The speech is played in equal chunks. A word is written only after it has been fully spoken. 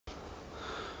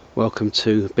Welcome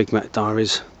to Big Matt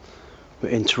Diaries. We're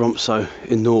in Tromso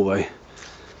in Norway,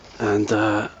 and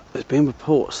there's been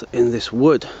reports that in this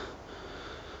wood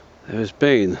there has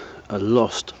been a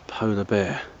lost polar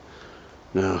bear.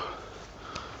 Now,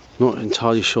 not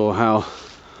entirely sure how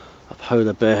a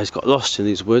polar bear has got lost in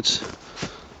these woods.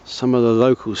 Some of the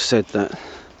locals said that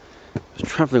it was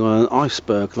travelling on an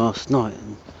iceberg last night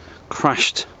and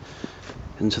crashed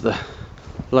into the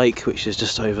lake, which is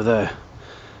just over there,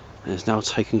 and is now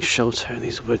taking shelter in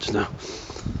these woods. Now,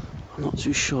 I'm not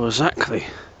too sure exactly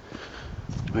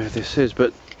where this is,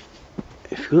 but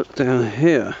if you look down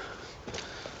here,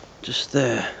 just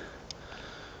there,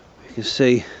 you can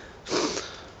see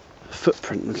a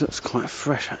footprint that looks quite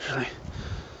fresh actually.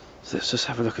 So let's just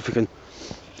have a look if we can.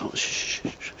 Oh, shh.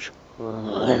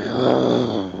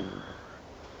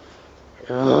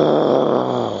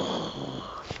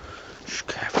 Shh,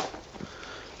 careful.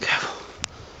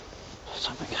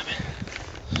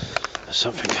 There's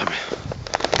something coming.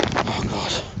 Oh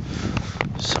God.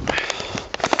 There's something.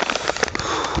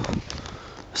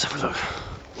 Let's have a look.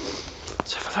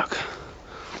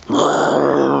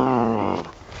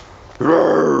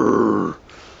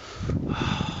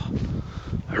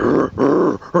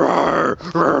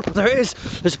 There it is!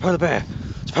 There's a polar bear!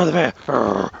 It's a polar bear!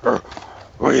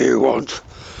 What do you want?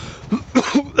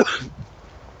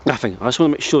 Nothing. I just want to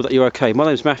make sure that you're okay. My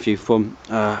name's Matthew from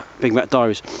Big Matt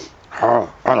Diaries.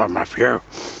 Oh, hello, Matthew.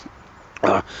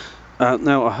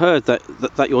 Now, I heard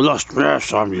that you're lost.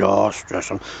 Yes, I'm lost.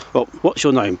 Yes, Well, what's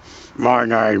your name? My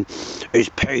name is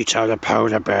Peter the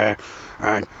polar bear,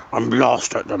 and I'm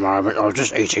lost at the moment. I was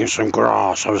just eating some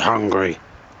grass. I was hungry.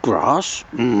 Grass?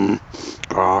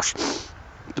 Grass.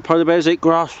 Do polar bears eat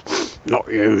grass? Not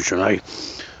usually.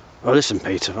 Well, listen,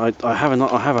 Peter. I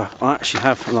actually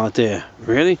have an idea.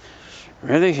 Really?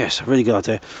 Yes, a really good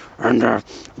idea. And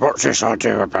what's this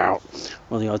idea about?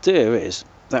 Well, the idea is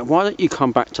that why don't you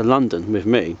come back to London with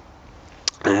me,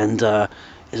 and there's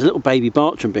a little baby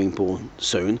Bartram being born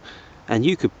soon, and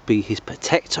you could be his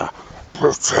protector.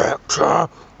 Protector?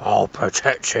 I'll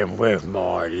protect him with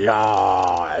my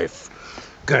life.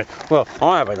 Good. Well,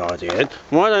 I have an idea then.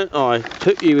 Why don't I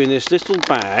put you in this little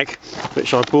bag,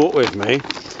 which I brought with me,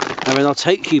 and then I'll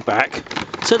take you back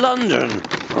to London.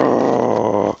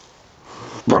 Oh,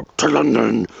 back to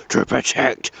London to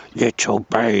protect little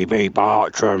baby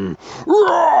Bartram.